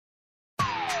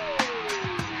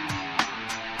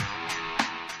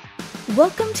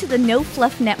Welcome to the No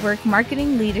Fluff Network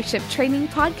Marketing Leadership Training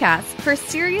Podcast for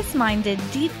serious-minded,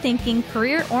 deep-thinking,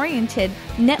 career-oriented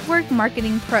network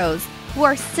marketing pros who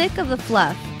are sick of the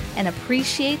fluff and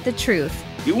appreciate the truth.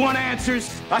 You want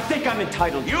answers? I think I'm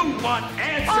entitled. You want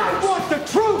answers? I want the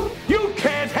truth! You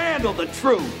can't handle the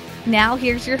truth! Now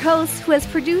here's your host who has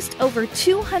produced over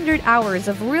 200 hours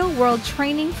of real-world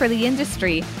training for the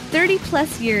industry,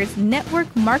 30-plus years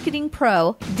network marketing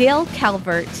pro, Dale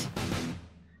Calvert.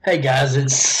 Hey guys,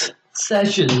 it's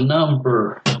session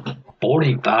number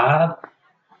 45,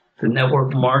 the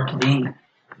Network Marketing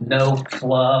No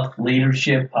Fluff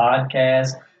Leadership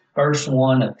Podcast, first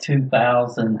one of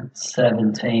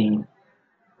 2017.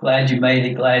 Glad you made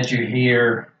it, glad you're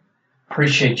here,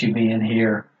 appreciate you being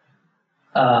here.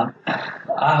 I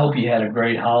hope you had a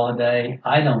great holiday.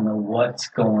 I don't know what's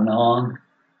going on.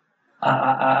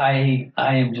 I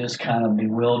am just kind of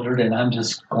bewildered, and I'm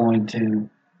just going to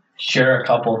share a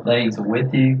couple of things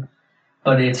with you,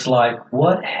 but it's like,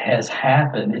 what has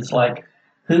happened? It's like,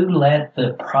 who let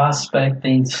the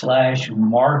prospecting /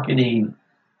 marketing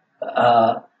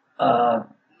bug out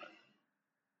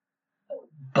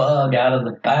of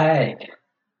the bag?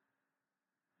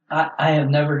 I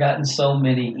have never gotten so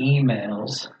many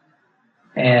emails,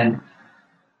 and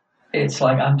it's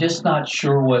like, I'm just not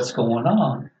sure what's going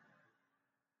on.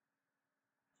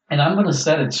 And I'm going to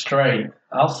set it straight.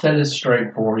 I'll set it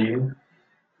straight for you.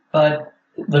 But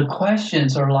the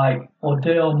questions are like, well,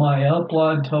 Dale, my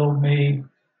upline told me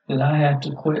that I have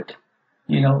to quit,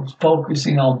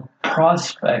 focusing on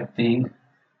prospecting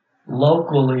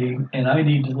locally, and I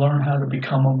need to learn how to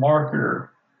become a marketer.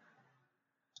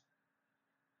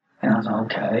 And I was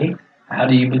okay. How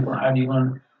do you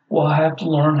learn? Well, I have to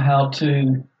learn how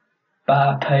to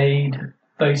buy paid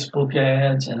Facebook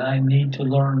ads, and I need to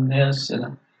learn this,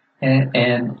 and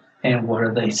what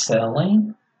are they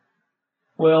selling?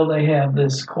 Well, they have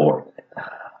this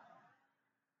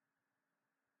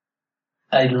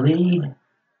a lead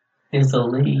is a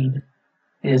lead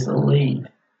is a lead.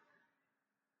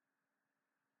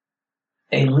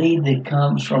 A lead that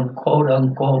comes from quote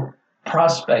unquote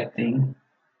prospecting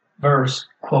versus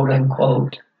quote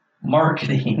unquote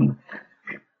marketing,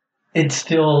 it's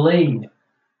still a lead.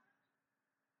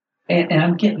 And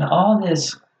I'm getting all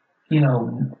this. A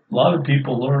lot of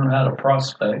people learn how to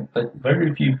prospect, but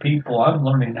very few people. I'm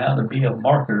learning how to be a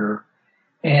marketer.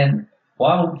 And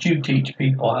why don't you teach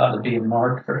people how to be a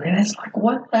marketer? And it's like,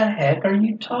 what the heck are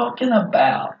you talking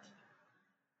about?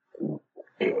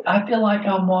 I feel like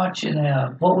I'm watching,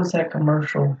 what was that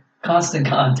commercial? Constant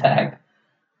Contact.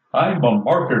 I'm a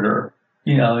marketer,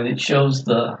 and it shows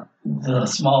the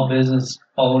small business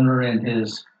owner in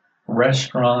his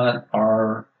restaurant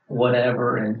or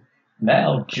whatever, and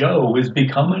now Joe is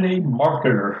becoming a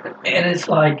marketer. And it's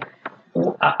like,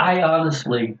 I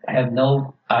honestly have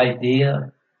no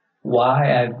idea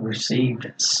why I've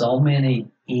received so many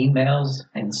emails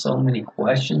and so many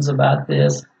questions about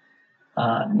this.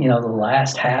 The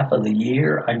last half of the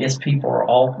year, I guess people are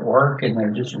off work and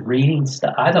they're just reading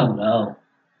stuff. I don't know.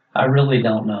 I really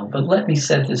don't know. But let me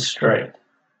set this straight.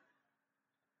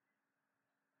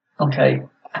 Okay.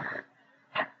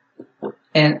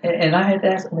 And I had to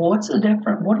ask, well, what's the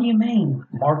difference? What do you mean,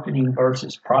 marketing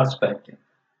versus prospecting?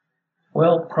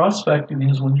 Well, prospecting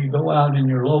is when you go out in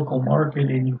your local market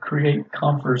and you create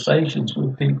conversations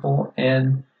with people,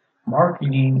 and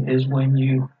marketing is when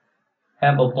you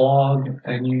have a blog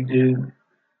and you do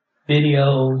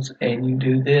videos and you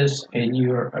do this and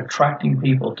you're attracting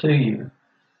people to you.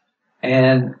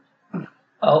 And,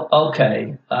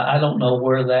 okay, I don't know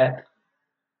where that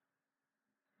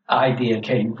idea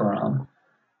came from.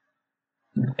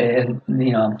 And,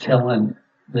 I'm telling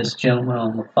this gentleman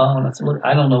on the phone, I said, look,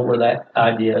 I don't know where that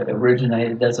idea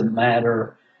originated. It doesn't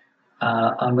matter.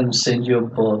 I'm going to send you a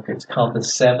book. It's called The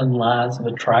 7 Lies of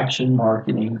Attraction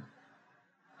Marketing.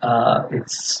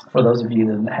 It's, for those of you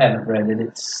that haven't read it,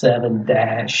 it's 7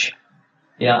 dash.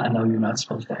 Yeah, I know you're not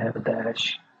supposed to have a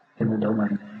dash in the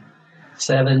domain name.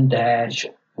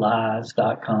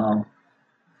 7-lies.com.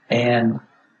 And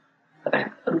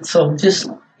so just,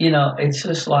 it's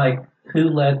just like, who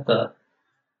let the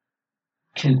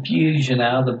confusion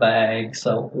out of the bag?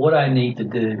 So what I need to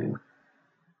do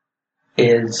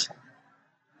is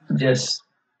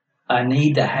I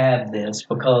need to have this,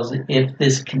 because if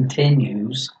this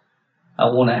continues, I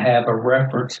want to have a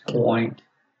reference point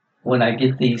when I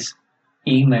get these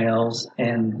emails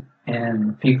and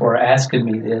people are asking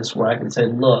me this, where I can say,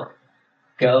 look,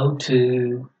 go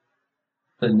to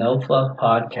the No Fluff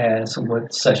podcast, and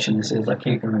what session this is, I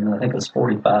can't remember. I think it's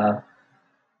 45.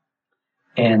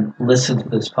 And listen to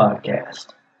this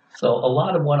podcast. So a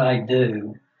lot of what I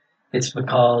do, it's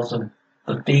because of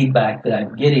the feedback that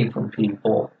I'm getting from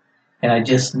people, and I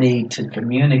just need to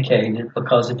communicate it,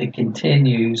 because if it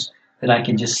continues, then I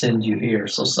can just send you here.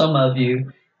 So some of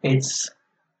you, it's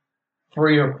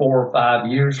 3 or 4 or 5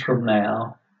 years from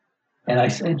now, and I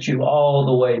sent you all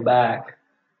the way back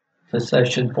to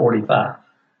session 45.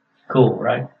 Cool,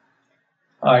 right?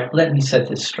 All right, let me set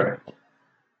this straight.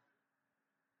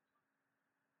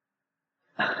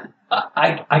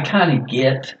 I kind of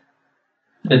get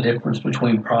the difference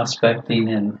between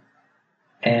prospecting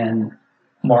and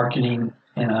marketing,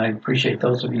 and I appreciate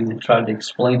those of you that tried to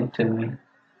explain it to me.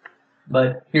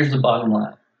 But here's the bottom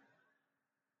line.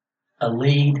 A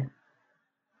lead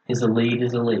is a lead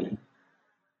is a lead.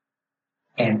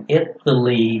 And if the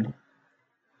lead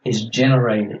is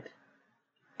generated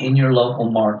in your local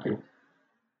market,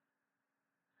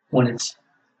 when it's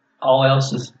all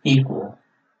else is equal,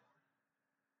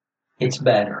 it's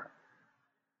better.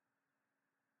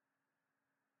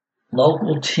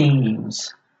 Local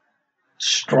teams,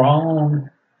 strong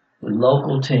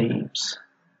local teams,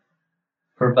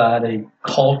 provide a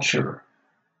culture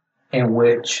in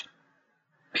which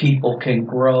people can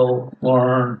grow,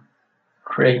 learn,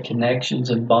 create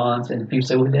connections and bonds. And people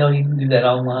say, well, Dale, you can do that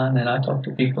online. And I talk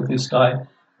to people through Skype.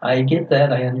 I get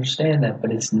that. I understand that.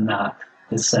 But it's not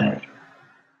the same.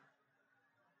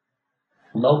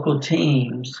 Local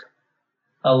teams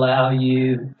allow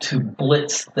you to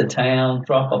blitz the town,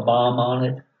 drop a bomb on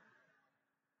it.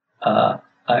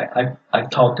 I've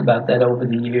talked about that over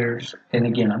the years. And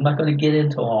again, I'm not going to get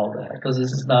into all that because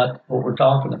this is not what we're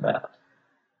talking about.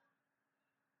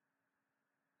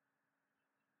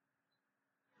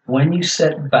 When you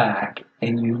sit back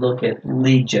and you look at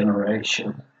lead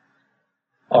generation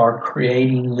or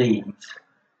creating leads,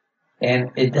 and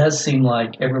it does seem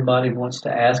like everybody wants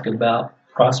to ask about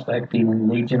prospecting and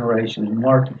lead generation and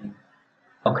marketing.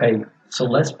 Okay, so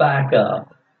let's back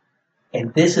up.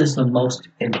 And this is the most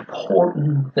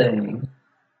important thing,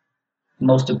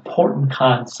 most important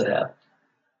concept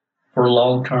for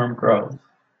long-term growth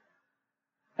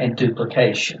and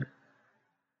duplication.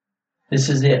 This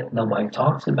is it. Nobody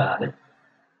talks about it,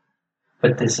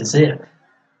 but this is it.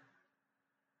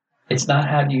 It's not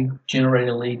how do you generate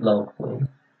a lead locally.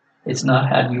 It's not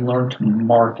how do you learn to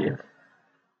market.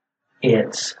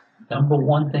 It's number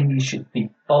one thing you should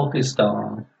be focused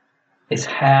on is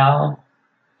how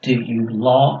do you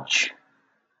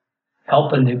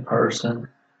help a new person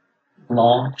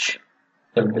launch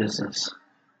their business.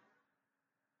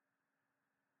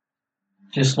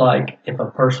 Just like if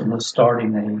a person was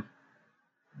starting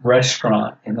a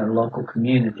restaurant in their local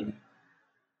community,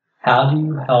 how do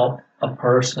you help a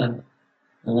person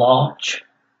launch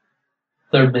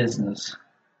their business?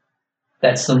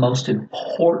 That's the most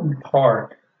important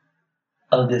part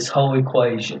of this whole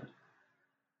equation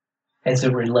as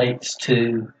it relates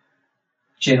to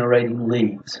generating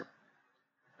leads.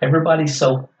 Everybody's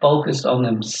so focused on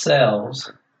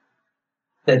themselves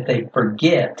that they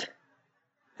forget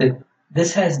that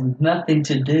this has nothing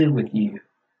to do with you.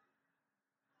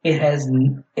 It has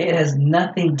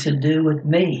nothing to do with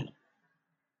me.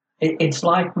 It's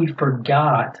like we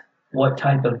forgot what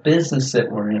type of business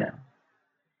that we're in.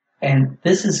 And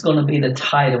this is going to be the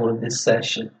title of this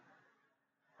session.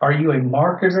 Are you a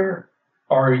marketer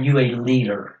or are you a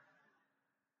leader?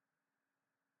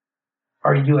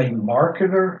 Are you a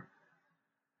marketer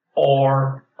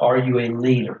or are you a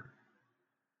leader?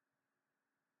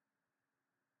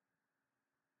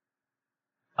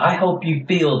 I hope you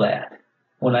feel that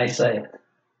when I say it,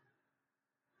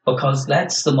 because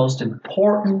that's the most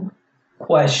important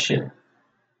question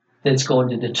that's going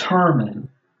to determine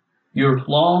your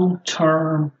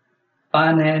long-term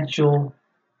financial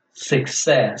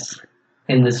success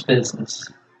in this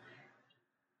business.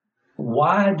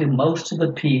 Why do most of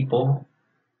the people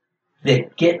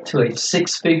that get to a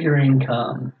six-figure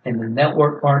income in the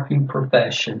network marketing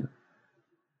profession,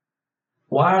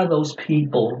 why are those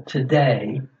people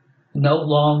today no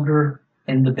longer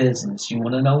in the business? You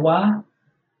want to know why?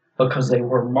 Because they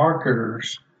were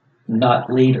marketers,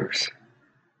 not leaders.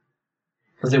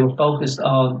 Because they were focused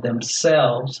on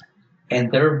themselves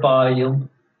and their volume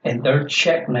and their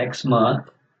check next month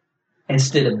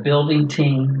instead of building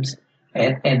teams,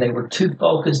 and they were too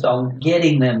focused on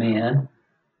getting them in,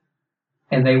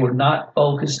 and they were not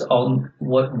focused on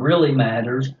what really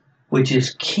matters, which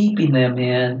is keeping them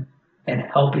in and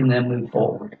helping them move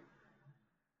forward.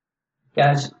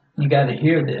 Guys, you got to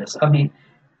hear this. I mean,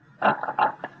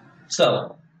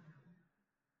 so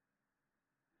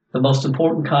the most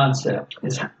important concept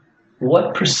is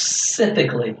what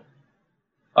specifically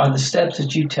are the steps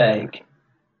that you take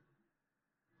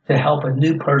to help a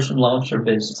new person launch their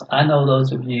business. I know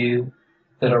those of you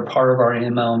that are part of our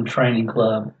MLM training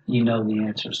club, you know the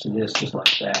answers to this just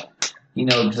like that. You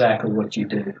know exactly what you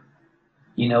do.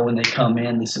 You know when they come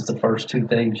in, this is the first two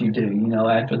things you do. You know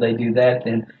after they do that,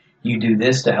 then you do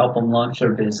this to help them launch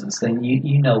their business. Then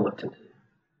you know what to do.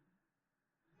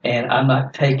 And I'm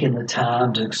not taking the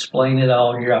time to explain it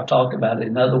all here. I've talked about it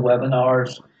in other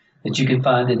webinars that you can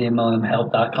find at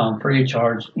MLMhelp.com free of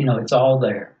charge. You know, it's all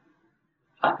there.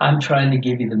 I'm trying to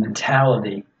give you the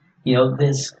mentality,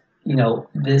 this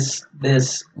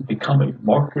become a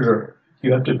marketer.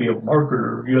 You have to be a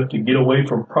marketer. You have to get away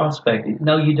from prospecting.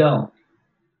 No, you don't.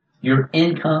 Your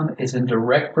income is in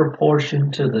direct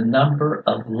proportion to the number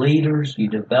of leaders you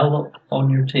develop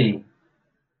on your team.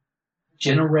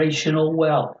 Generational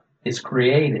wealth is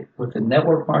created with the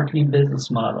network marketing business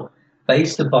model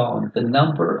based upon the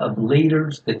number of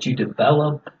leaders that you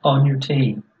develop on your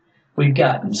team. We've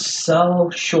gotten so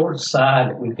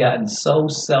short-sighted, we've gotten so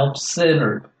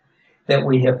self-centered that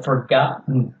we have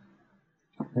forgotten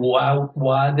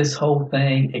why this whole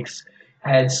thing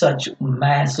had such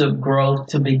massive growth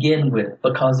to begin with,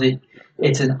 because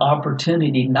it's an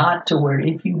opportunity not to where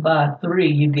if you buy 3,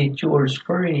 you get yours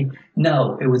free.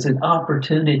 No, it was an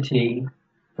opportunity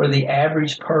for the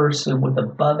average person with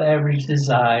above average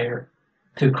desire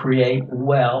to create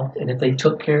wealth, and if they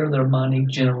took care of their money,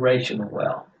 generational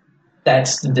wealth.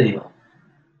 That's the deal.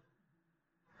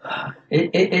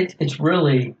 It's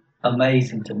really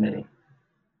amazing to me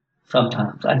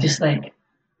sometimes. I just think,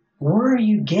 where are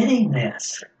you getting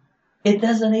this? It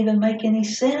doesn't even make any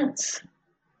sense.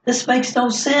 This makes no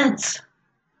sense.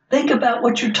 Think about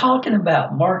what you're talking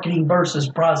about, marketing versus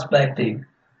prospecting.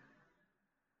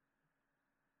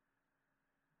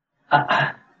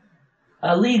 A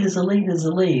lead is a lead is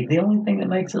a lead. The only thing that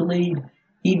makes a lead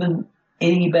even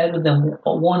any better than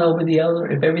one over the other,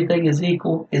 if everything is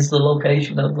equal, is the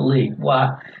location of the lead.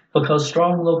 Why? Because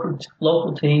strong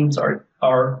local teams are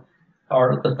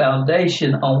the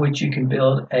foundation on which you can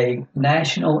build a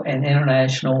national and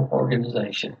international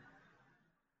organization.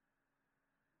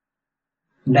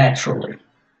 Naturally.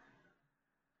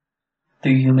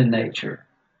 Through human nature.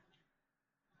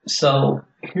 So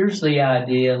here's the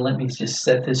idea. Let me just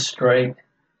set this straight.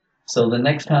 So the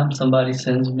next time somebody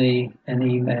sends me an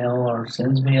email or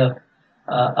sends me a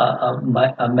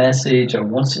message or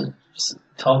wants to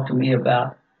talk to me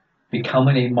about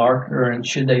becoming a marketer and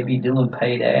should they be doing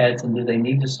paid ads and do they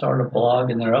need to start a blog,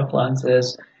 and their upline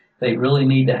says they really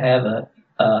need to have a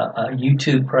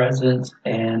YouTube presence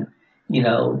and,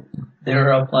 their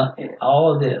upline,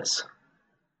 all of this.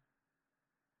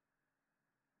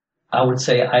 I would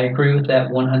say I agree with that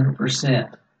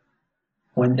 100%.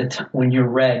 When you're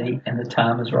ready and the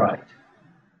time is right.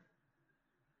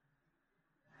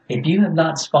 If you have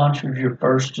not sponsored your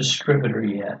first distributor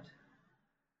yet,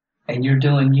 and you're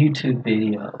doing YouTube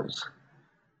videos,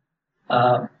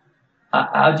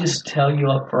 I'll just tell you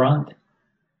up front,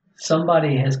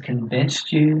 somebody has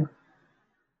convinced you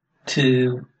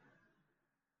to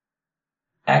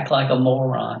act like a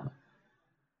moron.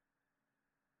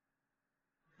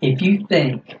 If you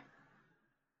think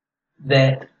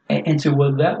that, and so,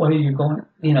 well, that way you're going,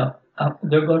 I'm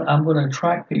going to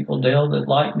attract people, Dale, that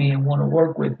like me and want to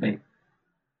work with me.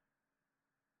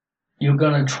 You're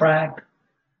going to attract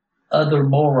other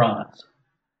morons.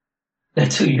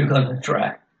 That's who you're going to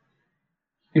attract.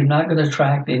 You're not going to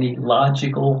attract any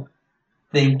logical,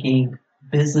 thinking,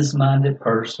 business-minded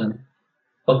person,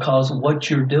 because what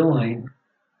you're doing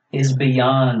is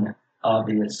beyond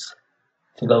obvious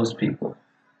to those people.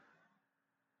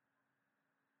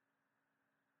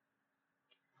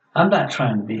 I'm not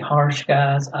trying to be harsh,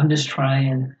 guys. I'm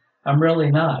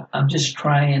really not. I'm just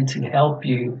trying to help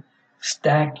you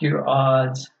stack your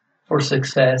odds for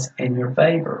success in your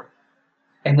favor.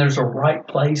 And there's a right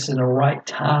place and a right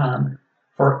time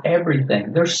for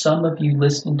everything. There's some of you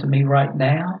listening to me right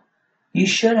now. You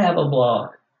should have a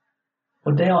blog.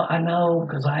 Well, Dale, I know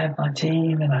because I have my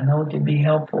team and I know it can be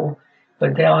helpful.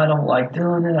 But Dale, I don't like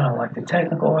doing it. I don't like the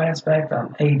technical aspect.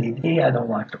 I'm ADD. I don't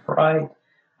like to write.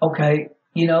 Okay.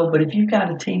 But if you've got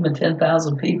a team of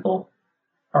 10,000 people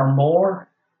or more,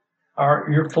 or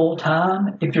you're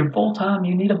full-time, if you're full-time,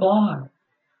 you need a blog.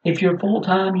 If you're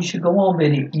full-time, you should go on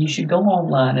video. You should go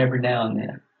online every now and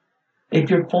then. If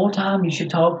you're full-time, you should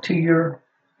talk to your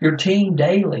team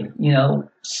daily,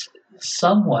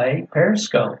 some way,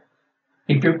 Periscope.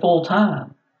 If you're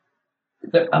full-time.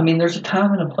 There's a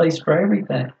time and a place for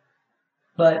everything.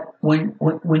 But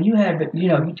when you have,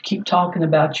 you keep talking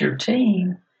about your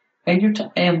team,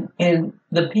 and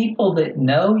the people that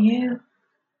know you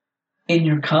in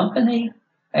your company,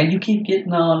 and you keep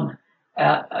getting on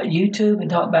YouTube and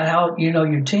talk about how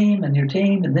your team and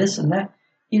this and that.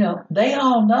 They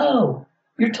all know.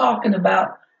 You're talking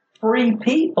about 3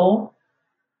 people,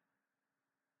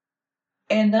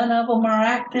 and none of them are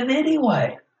active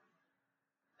anyway.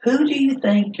 Who do you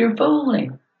think you're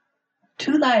fooling?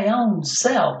 To thy own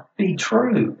self be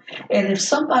true. And if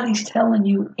somebody's telling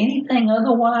you anything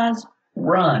otherwise,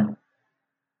 run.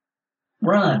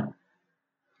 Run.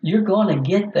 You're going to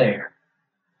get there.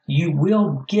 You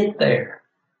will get there.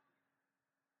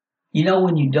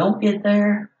 When you don't get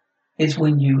there, it's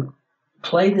when you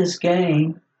play this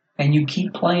game and you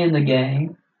keep playing the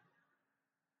game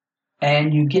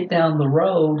and you get down the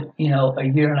road, a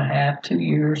year and a half, 2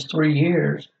 years, 3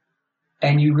 years,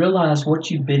 and you realize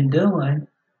what you've been doing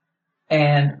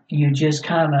and you just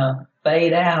kind of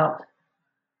fade out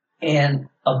in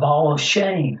a ball of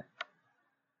shame.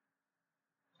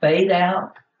 Fade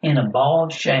out in a ball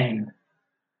of shame.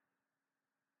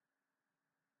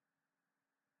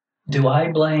 Do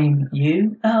I blame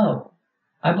you? No.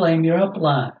 I blame your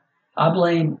upline. I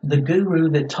blame the guru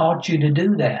that taught you to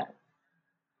do that.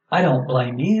 I don't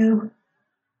blame you.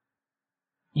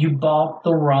 You bought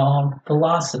the wrong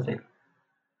philosophy.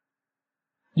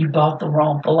 You bought the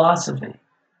wrong philosophy.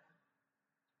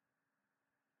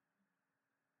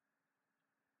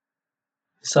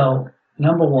 So,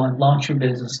 number 1, launch your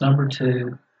business. Number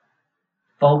 2,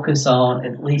 focus on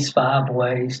at least 5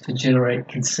 ways to generate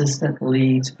consistent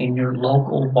leads in your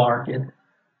local market.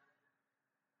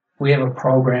 We have a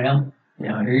program.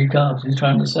 Here he comes. He's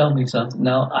trying to sell me something.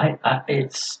 No, I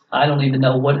don't even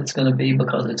know what it's going to be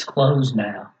because it's closed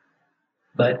now.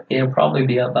 But it'll probably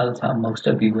be up by the time most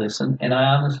of you listen. And I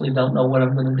honestly don't know what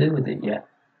I'm going to do with it yet.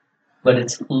 But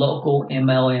it's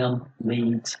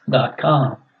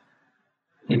localmlmleads.com.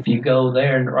 If you go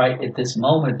there and right at this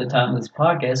moment, at the time of this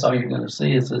podcast, all you're going to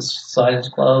see is this site is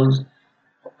closed.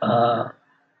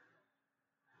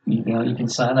 You can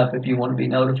sign up if you want to be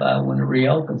notified when it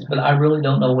reopens. But I really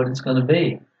don't know what it's going to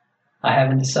be. I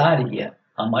haven't decided yet.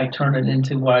 I might turn it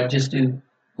into where I just do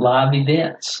live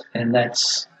events, and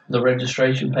that's the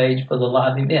registration page for the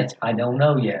live events. I don't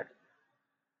know yet.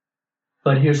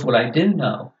 But here's what I do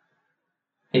know.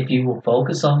 If you will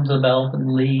focus on developing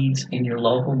leads in your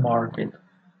local market,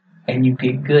 and you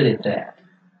get good at that.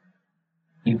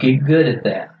 You get good at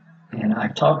that. And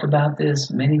I've talked about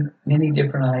this, many, many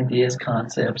different ideas,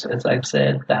 concepts. As I've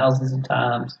said thousands of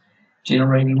times,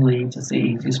 generating leads is the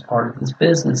easiest part of this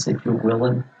business if you're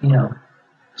willing,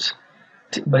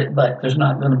 but there's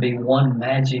not going to be one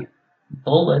magic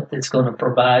bullet that's going to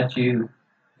provide you,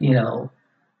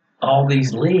 all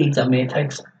these leads. I mean, it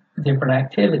takes different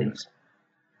activities.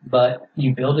 But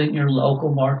you build it in your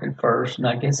local market first, and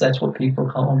I guess that's what people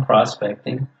call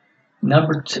prospecting.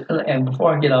 Number 2, and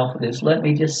before I get off of this, let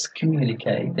me just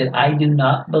communicate that I do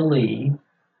not believe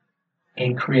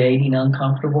in creating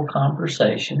uncomfortable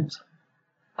conversations.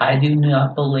 I do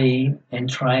not believe in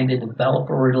trying to develop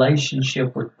a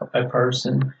relationship with a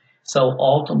person so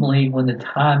ultimately when the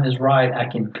time is right, I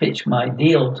can pitch my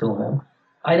deal to them.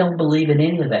 I don't believe in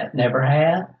any of that. Never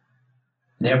have.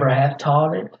 Never have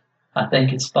taught it. I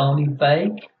think it's phony,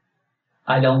 fake.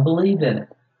 I don't believe in it.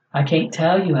 I can't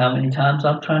tell you how many times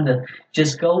I'm trying to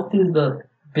just go through the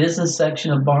business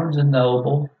section of Barnes &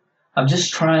 Noble. I'm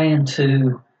just trying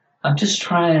to,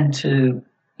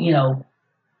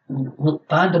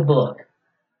 find a book.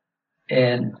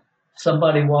 And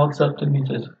somebody walks up to me and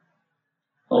says,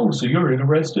 "Oh, so you're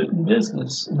interested in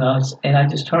business." And I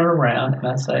just turn around and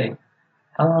I say,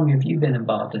 "How long have you been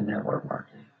involved in network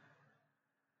marketing?"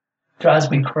 Drives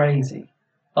me crazy.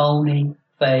 Phony,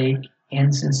 fake,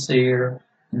 insincere,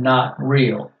 not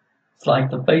real. It's like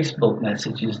the Facebook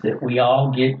messages that we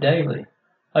all get daily.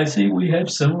 "I see we have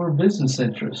similar business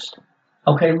interests."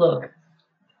 Okay, look,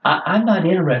 I'm not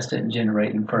interested in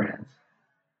generating friends.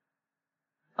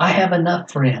 I have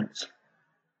enough friends.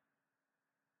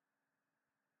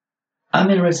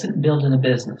 I'm interested in building a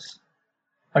business.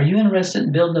 Are you interested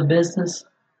in building a business?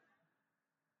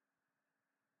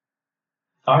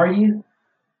 Are you?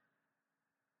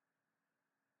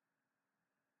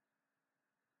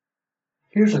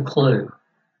 Here's a clue.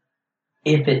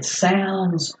 If it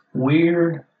sounds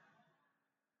weird,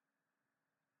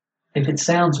 if it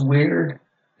sounds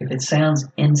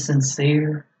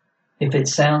insincere, if it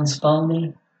sounds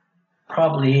phony,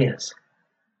 probably is.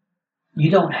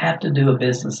 You don't have to do a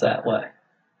business that way.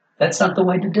 That's not the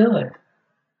way to do it.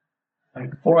 Right,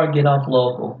 before I get off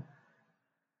local,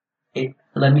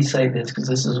 let me say this because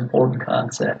this is an important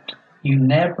concept.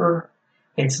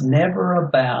 It's never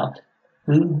about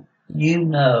who you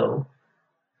know.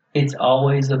 It's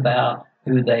always about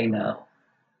who they know.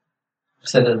 I've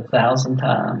said it 1,000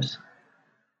 times.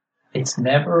 It's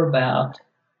never about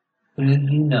who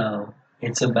you know.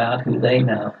 It's about who they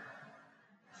know.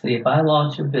 See, if I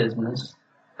launch a business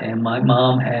and my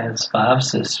mom has 5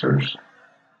 sisters,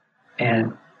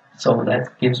 and so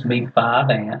that gives me 5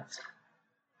 aunts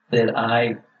that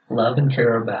I love and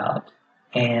care about,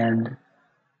 and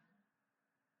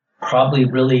probably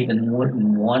really even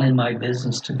wouldn't want in my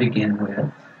business to begin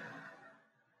with.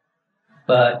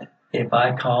 But if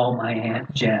I call my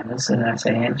Aunt Janice and I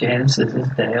say, Aunt Janice, this is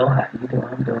Dale, how you doing?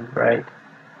 I'm doing great.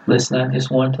 Listen, I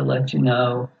just wanted to let you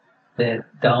know that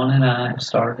Dawn and I have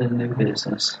started a new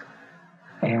business,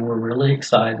 and we're really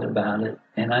excited about it.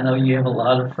 And I know you have a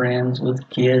lot of friends with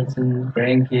kids and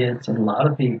grandkids and a lot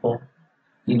of people.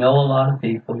 You know a lot of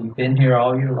people. You've been here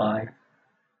all your life.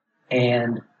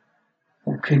 And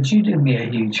could you do me a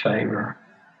huge favor?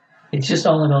 It's just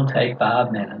only going to take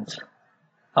 5 minutes.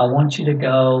 I want you to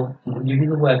go, I'm going to give you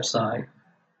the website,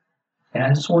 and I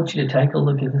just want you to take a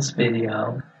look at this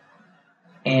video,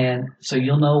 and so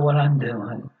you'll know what I'm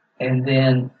doing. And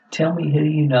then tell me who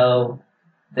you know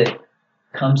that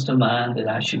comes to mind that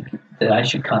I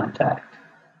should contact.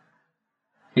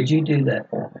 Could you do that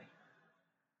for me?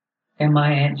 And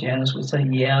my Aunt Janice would say,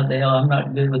 yeah, Dale, I'm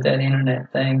not good with that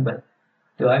internet thing, but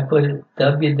do I put a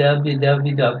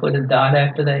www, do I put a dot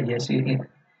after that? Yes, you can.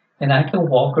 And I can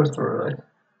walk her through it.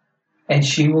 And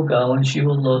she will go and she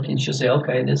will look and she'll say,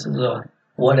 okay, this is a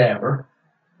whatever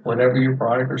your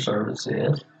product or service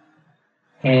is.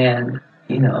 And,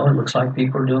 you know, it looks like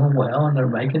people are doing well and they're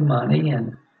making money.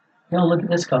 And, you know, look at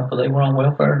this couple. They were on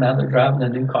welfare. Now they're driving a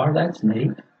new car. That's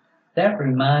neat. That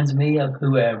reminds me of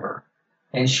whoever.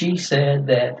 And she said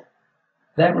that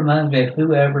reminds me of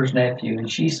whoever's nephew. And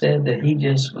she said that he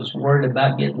just was worried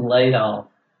about getting laid off.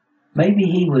 Maybe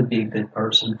he would be a good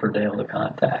person for Dale to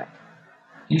contact.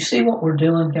 You see what we're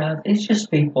doing, guys? It's just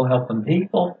people helping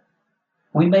people.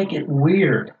 We make it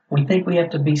weird. We think we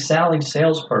have to be Sally's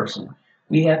salesperson.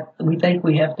 We think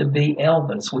we have to be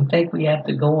Elvis. We think we have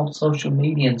to go on social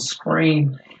media and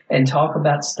scream and talk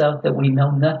about stuff that we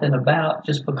know nothing about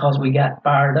just because we got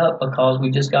fired up because we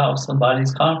just got off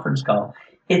somebody's conference call.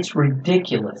 It's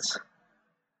ridiculous.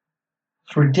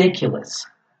 It's ridiculous.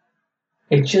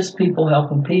 It's just people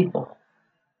helping people.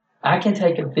 I can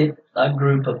take a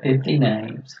group of 50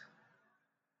 names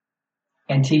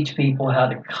and teach people how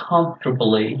to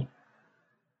comfortably,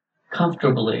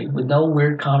 with no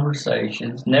weird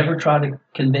conversations, never try to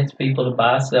convince people to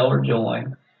buy, sell, or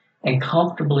join, and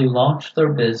comfortably launch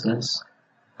their business,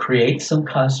 create some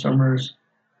customers,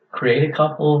 create a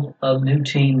couple of new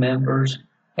team members,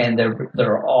 and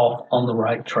they're off on the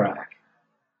right track.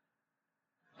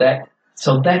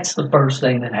 So that's the first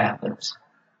thing that happens.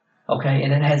 Okay,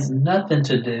 and it has nothing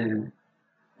to do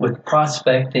with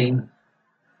prospecting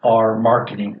or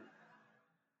marketing.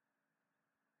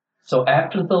 So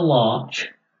after the launch,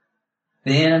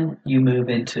 then you move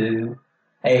into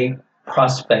a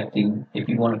prospecting, if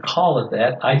you want to call it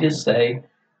that. I just say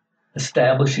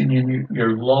establishing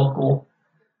your local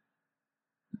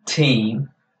team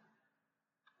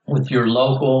with your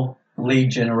local lead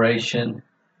generation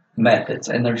methods.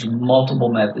 And there's multiple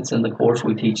methods. In the course,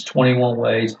 we teach 21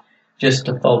 ways just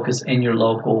to focus in your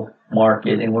local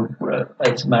market. And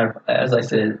as I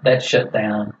said, that's shut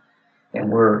down.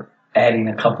 And we're adding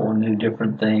a couple of new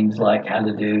different things like how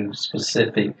to do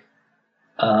specific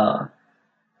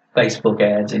Facebook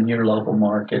ads in your local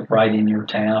market, right in your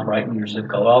town, right in your zip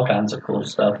code, all kinds of cool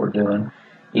stuff we're doing.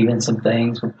 Even some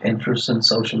things with Pinterest and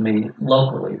social media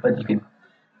locally, but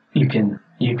you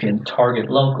can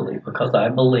target locally because I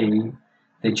believe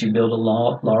that you build a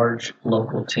large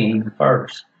local team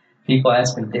first. People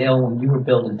ask me, Dale, when you were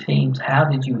building teams, how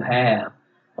did you have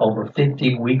over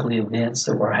 50 weekly events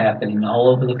that were happening all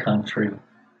over the country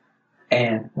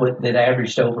and that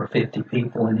averaged over 50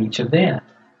 people in each event?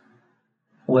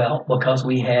 Well, because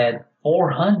we had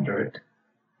 400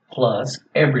 plus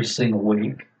every single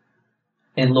week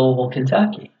in Louisville,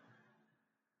 Kentucky.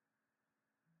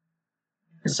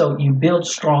 So you build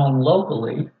strong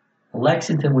locally.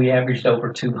 Lexington, we averaged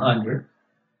over 200.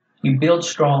 You build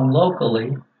strong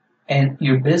locally, and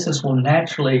your business will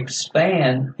naturally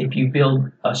expand if you build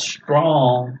a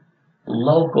strong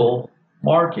local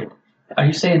market. Are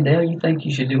you saying, Dale, you think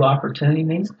you should do opportunity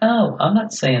meetings? No, I'm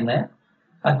not saying that.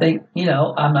 I think,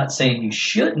 I'm not saying you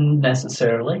shouldn't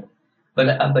necessarily,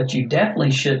 but you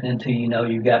definitely shouldn't until you know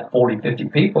you've got 40, 50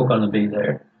 people going to be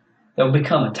there. There'll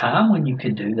become a time when you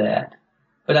could do that.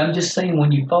 But I'm just saying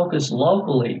when you focus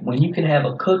locally, when you can have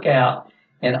a cookout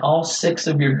and all 6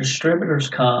 of your distributors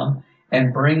come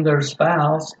and bring their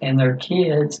spouse and their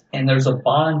kids, and there's a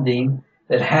bonding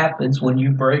that happens when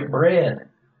you break bread.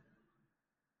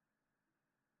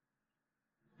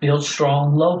 Build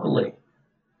strong locally.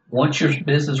 Once your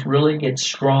business really gets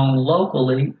strong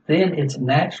locally, then it's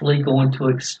naturally going to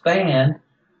expand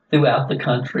throughout the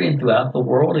country and throughout the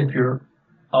world if your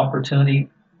opportunity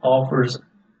offers,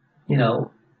 you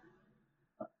know,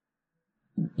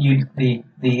 you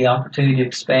the opportunity to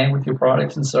expand with your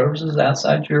products and services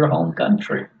outside your home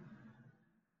country.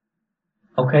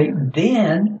 Okay,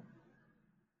 then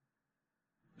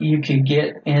you can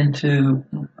get into,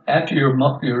 after your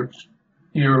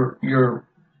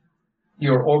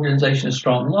organization is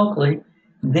strong locally,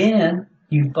 then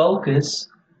you focus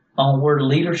on where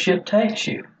leadership takes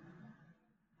you.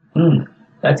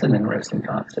 That's an interesting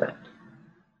concept.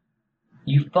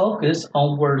 You focus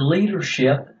on where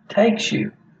leadership takes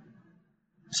you.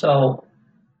 So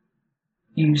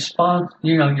you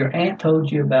your aunt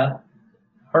told you about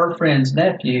her friend's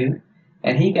nephew,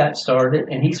 and he got started,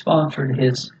 and he sponsored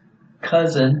his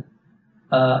cousin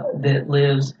that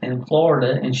lives in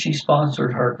Florida, and she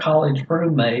sponsored her college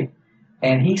roommate,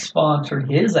 and he sponsored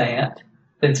his aunt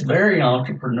that's very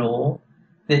entrepreneurial,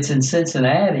 that's in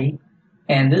Cincinnati,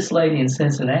 and this lady in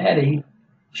Cincinnati,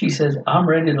 she says, I'm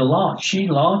ready to launch. She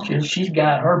launches. She's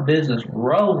got her business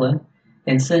rolling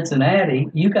in Cincinnati.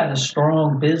 You got a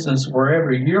strong business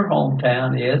wherever your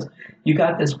hometown is. You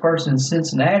got this person in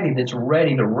Cincinnati that's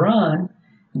ready to run.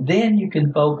 Then you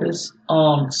can focus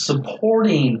on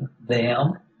supporting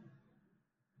them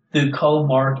through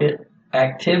co-market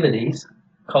activities.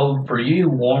 Cold for you,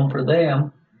 warm for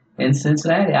them. In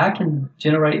Cincinnati, I can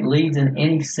generate leads in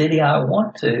any city I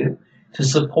want to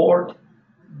support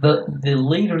the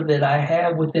leader that I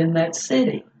have within that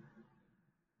city.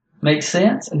 Makes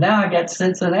sense? And now I got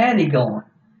Cincinnati going.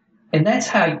 And that's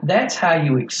how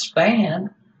you expand.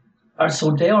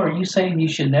 So Dale, are you saying you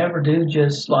should never do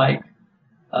just like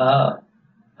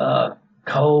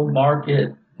cold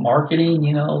market marketing,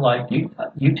 like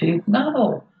YouTube?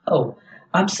 No. Oh,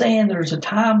 I'm saying there's a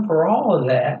time for all of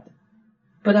that.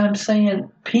 But I'm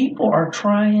saying people are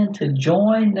trying to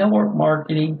join network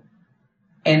marketing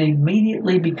and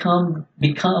immediately become,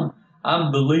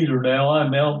 I'm the leader now,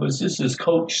 I'm Elvis, this is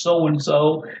Coach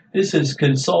so-and-so, this is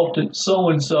Consultant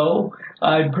so-and-so,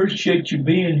 I appreciate you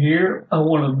being here, I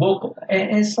want to book.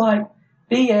 And it's like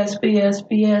BS, BS,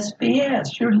 BS,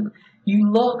 BS.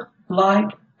 You look like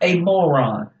a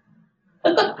moron.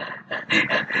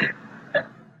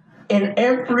 And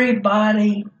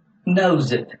everybody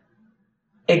knows it,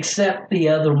 except the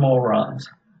other morons.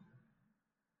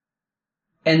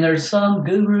 And there's some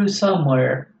guru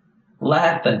somewhere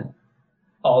laughing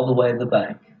all the way to the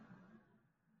bank.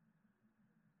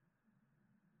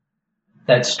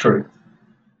 That's truth.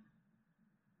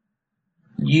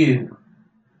 You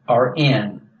are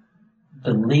in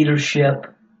the leadership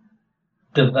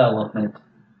development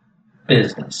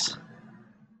business.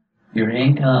 Your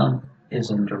income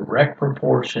is in direct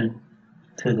proportion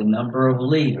to the number of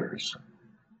leaders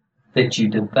that you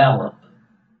develop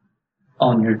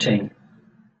on your team.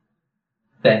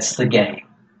 That's the game.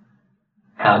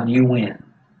 How do you win?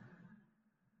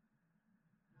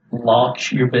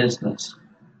 Launch your business.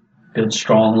 Build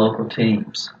strong local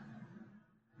teams.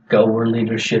 Go where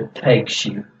leadership takes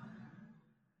you.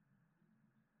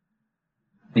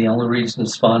 The only reason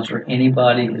to sponsor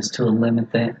anybody is to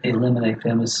eliminate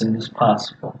them as soon as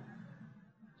possible.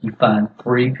 You find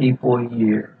 3 people a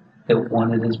year that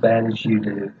want it as bad as you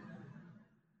do.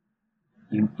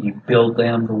 You build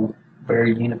them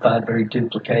very unified, very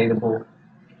duplicatable.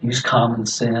 Use common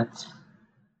sense.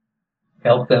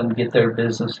 Help them get their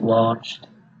business launched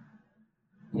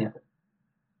in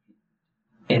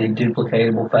a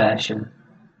duplicatable fashion.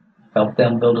 Help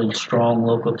them build a strong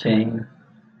local team,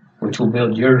 which will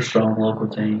build your strong local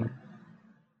team.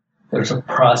 There's a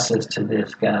process to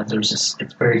this, guys.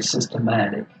 It's very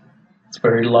systematic. It's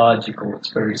very logical.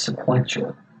 It's very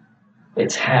sequential.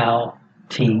 It's how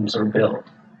teams are built.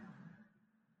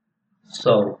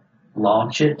 So,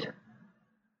 launch it,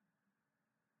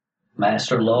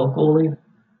 master locally,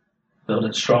 build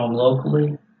it strong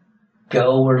locally,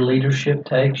 go where leadership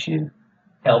takes you,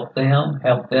 help them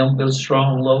build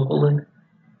strong locally,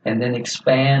 and then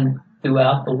expand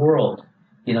throughout the world.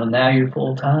 Now you're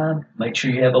full-time, make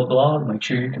sure you have a blog, make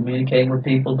sure you're communicating with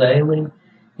people daily.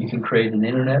 You can create an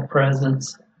internet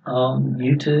presence on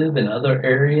YouTube and other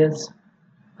areas.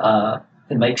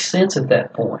 It makes sense at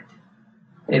that point.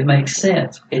 It makes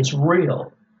sense. It's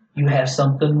real. You have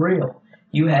something real.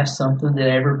 You have something that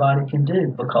everybody can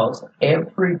do, because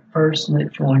every person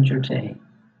that joins your team,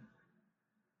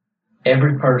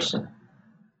 every person,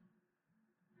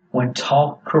 when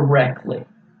taught correctly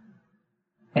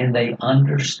and they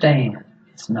understand,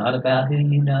 it's not about who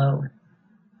you know.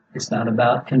 It's not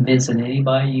about convincing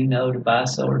anybody you know to buy,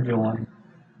 sell, or join.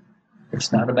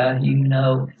 It's not about who you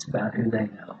know, it's about who they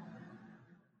know.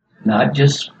 Not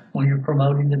just when you're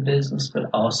promoting the business, but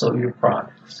also your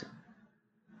products.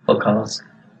 Because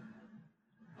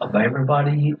of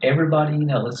everybody you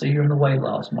know, let's say you're in the weight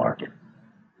loss market.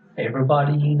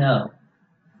 Everybody you know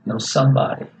knows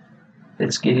somebody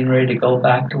that's getting ready to go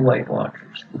back to Weight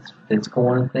Watchers. That's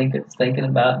going and thinking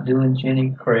about doing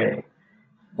Jenny Craig.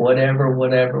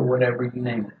 Whatever you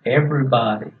name it.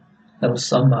 Everybody knows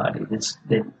somebody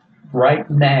that right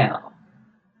now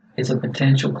is a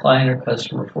potential client or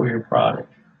customer for your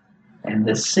product. And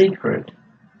the secret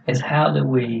is how do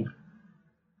we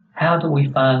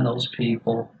find those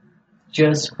people?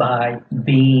 Just by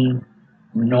being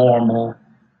normal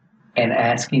and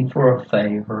asking for a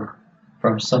favor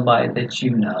from somebody that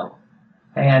you know.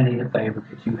 Hey, I need a favor.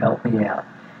 Could you help me out?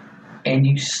 And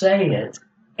you say it,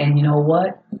 and you know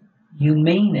what? You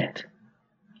mean it.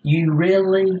 You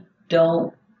really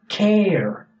don't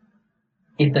care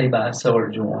if they buy, sell, or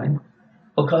join,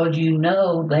 because you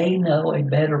know they know a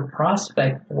better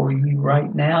prospect for you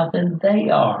right now than they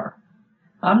are.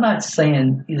 I'm not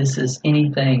saying this is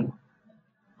anything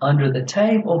under the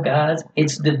table, guys.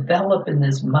 It's developing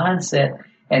this mindset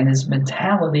and this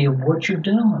mentality of what you're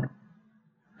doing.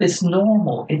 It's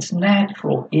normal. It's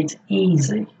natural. It's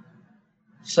easy.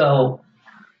 So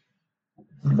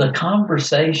the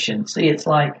conversation, see, it's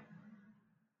like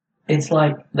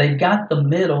they've got the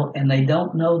middle and they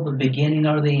don't know the beginning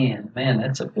or the end. Man,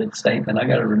 that's a good statement. I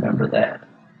got to remember that.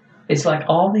 It's like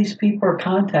all these people are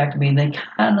contacting me and they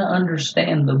kind of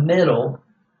understand the middle,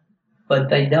 but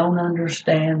they don't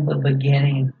understand the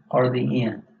beginning or the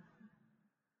end.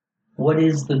 What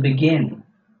is the beginning?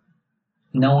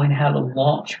 Knowing how to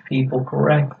launch people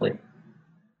correctly.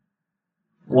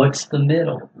 What's the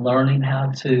middle? Learning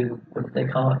how to, what do they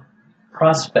call it?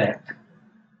 Prospect.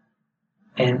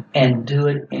 And do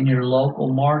it in your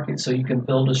local market so you can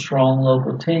build a strong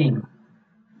local team.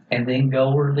 And then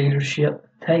go where leadership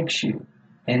takes you.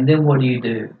 And then what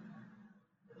do?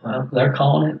 Well, they're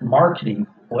calling it marketing,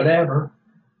 whatever.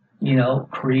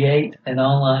 Create an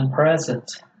online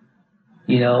presence.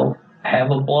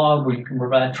 Have a blog where you can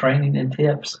provide training and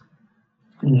tips.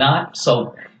 Not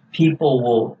so people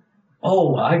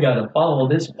will, I got to follow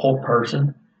this poor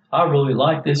person. I really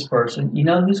like this person. You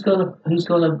know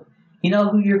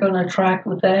who you're going to attract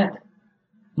with that?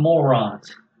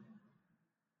 Morons.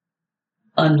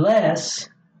 Unless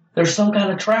there's some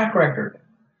kind of track record.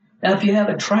 Now, if you have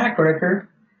a track record,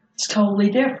 it's totally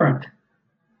different.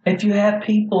 If you have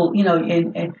people,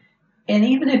 and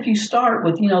even if you start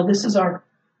with, this is our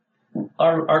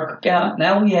cookout.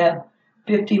 Now we have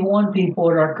 51 people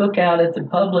at our cookout at the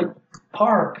public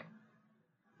park.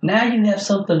 Now you have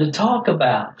something to talk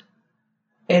about.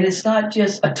 And it's not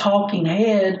just a talking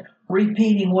head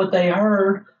repeating what they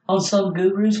heard on some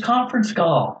guru's conference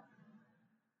call.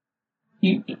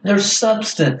 There's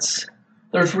substance.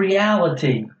 There's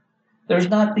reality. There's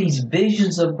not these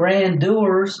visions of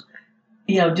grandeurs,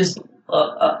 just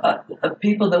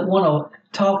people that want to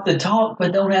talk the talk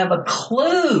but don't have a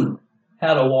clue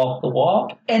how to walk the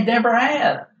walk and never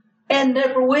have and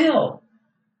never will.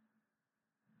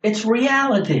 It's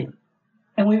reality.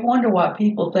 And we wonder why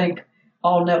people think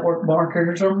all network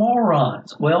marketers are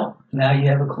morons. Well, now you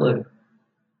have a clue.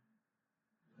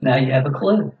 Now you have a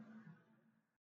clue.